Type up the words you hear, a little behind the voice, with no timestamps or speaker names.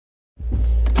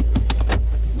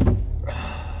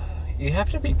you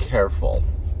have to be careful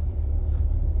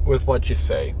with what you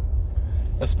say,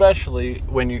 especially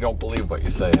when you don't believe what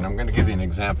you say. And I'm going to give you an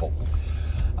example.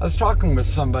 I was talking with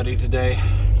somebody today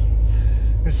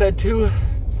who said two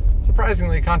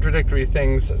surprisingly contradictory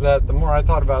things that the more I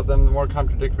thought about them, the more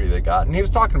contradictory they got. And he was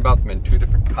talking about them in two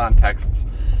different contexts,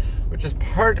 which is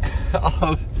part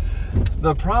of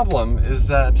the problem, is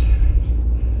that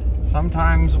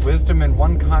sometimes wisdom in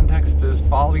one context is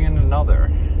folly in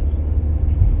another.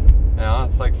 You know,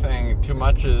 it's like saying too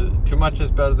much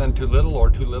is better than too little, or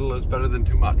too little is better than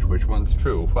too much. Which one's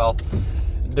true? Well,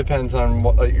 it depends on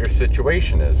what your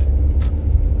situation is.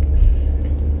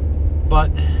 But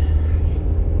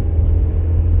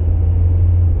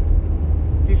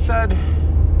he said,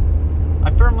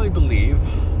 I firmly believe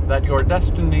that your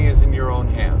destiny is in your own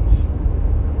hands.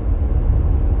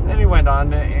 Then he went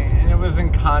on, and it was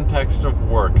in context of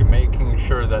work and making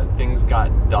sure that things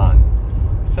got done.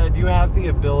 He said, you have the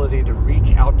ability to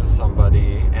reach out to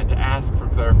somebody and to ask for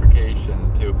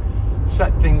clarification, to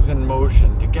set things in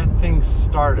motion, to get things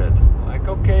started. Like,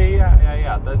 okay,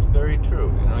 yeah, that's very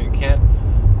true. You know, you can't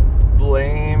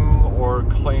blame or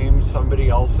claim somebody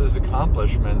else's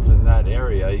accomplishments in that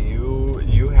area.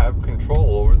 You have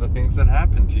control over the things that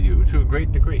happen to you to a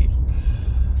great degree.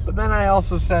 But then I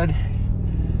also said,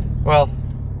 well,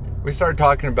 we started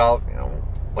talking about, you know,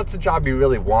 what's the job you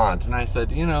really want? And I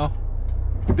said, you know,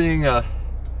 being a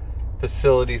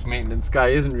facilities maintenance guy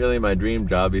isn't really my dream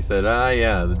job. He said,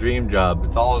 yeah, the dream job.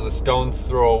 It's always a stone's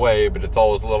throw away, but it's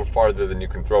always a little farther than you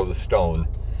can throw the stone.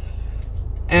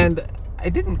 And I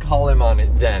didn't call him on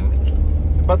it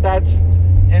then, but that's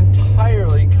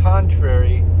entirely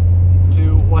contrary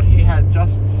to what he had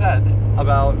just said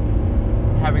about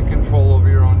having control over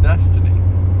your own destiny.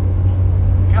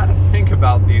 You gotta think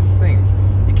about these things.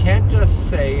 You can't just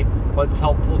say what's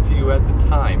helpful to you at the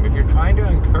time. If you're trying to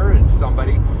encourage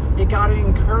somebody, you gotta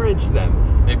encourage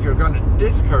them. If you're going to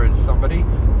discourage somebody,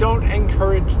 don't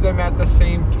encourage them at the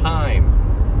same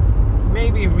time.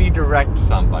 Maybe redirect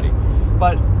somebody.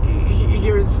 But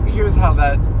here's how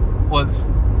that was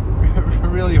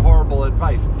really horrible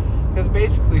advice. Because it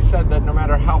basically said that no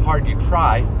matter how hard you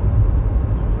try,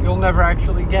 you'll never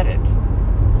actually get it.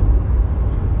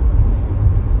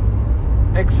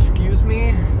 Excuse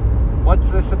me? What's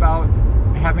this about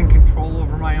having control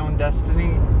over my own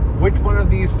destiny? Which one of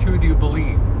these two do you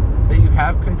believe? That you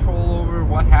have control over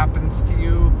what happens to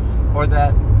you, or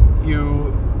that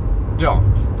you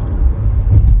don't?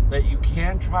 That you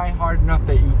can try hard enough,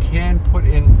 that you can put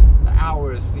in the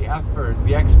hours, the effort,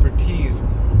 the expertise,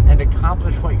 and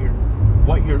accomplish what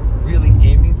you're really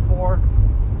aiming for,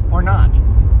 or not?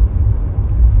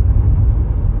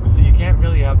 So you can't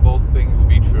really have both things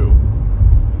be true.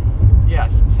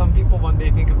 Yes, some people, when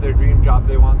they think of their dream job,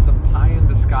 they want some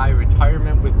pie-in-the-sky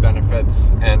retirement with benefits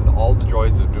and all the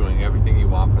joys of doing everything you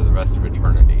want for the rest of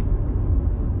eternity.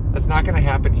 That's not going to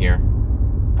happen here.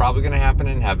 Probably going to happen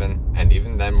in heaven, and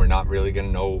even then we're not really going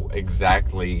to know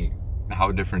exactly how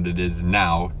different it is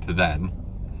now to then.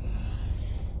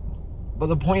 But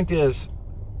the point is,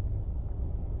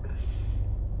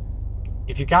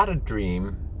 if you got a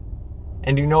dream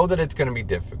and you know that it's going to be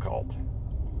difficult,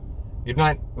 you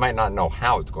might not know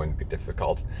how it's going to be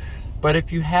difficult, but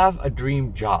if you have a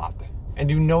dream job and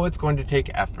you know it's going to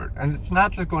take effort, and it's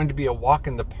not just going to be a walk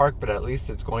in the park, but at least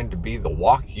it's going to be the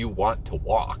walk you want to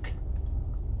walk,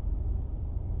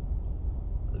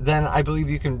 then I believe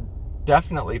you can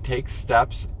definitely take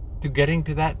steps to getting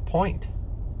to that point.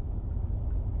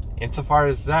 Insofar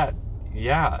as that,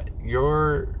 yeah,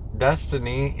 your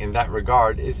destiny in that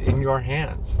regard is in your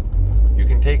hands. You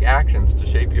can take actions to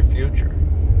shape your future.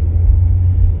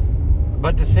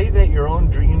 But to say that your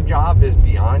own dream job is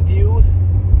beyond you,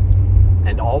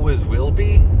 and always will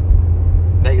be,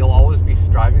 that you'll always be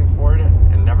striving for it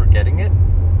and never getting it,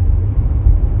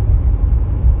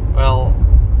 well,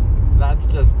 that's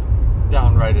just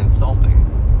downright insulting.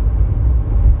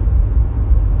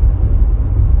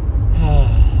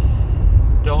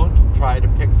 Don't try to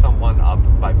pick someone up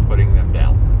by putting them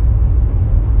down.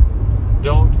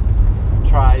 Don't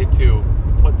try to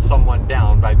put someone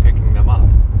down by picking them up.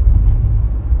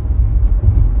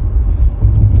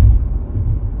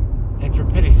 And for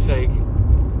pity's sake,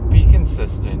 be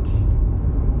consistent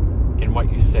in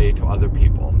what you say to other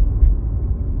people.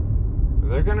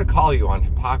 They're going to call you on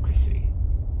hypocrisy.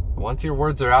 Once your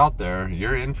words are out there,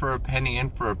 you're in for a penny,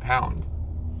 in for a pound.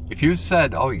 If you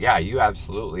said, oh yeah, you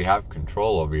absolutely have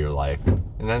control over your life,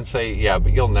 and then say, yeah,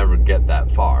 but you'll never get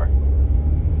that far,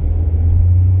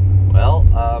 well,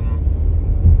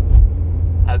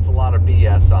 that's a lot of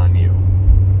BS on you.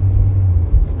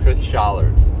 It's Chris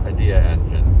Schallert, Idea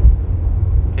Engine.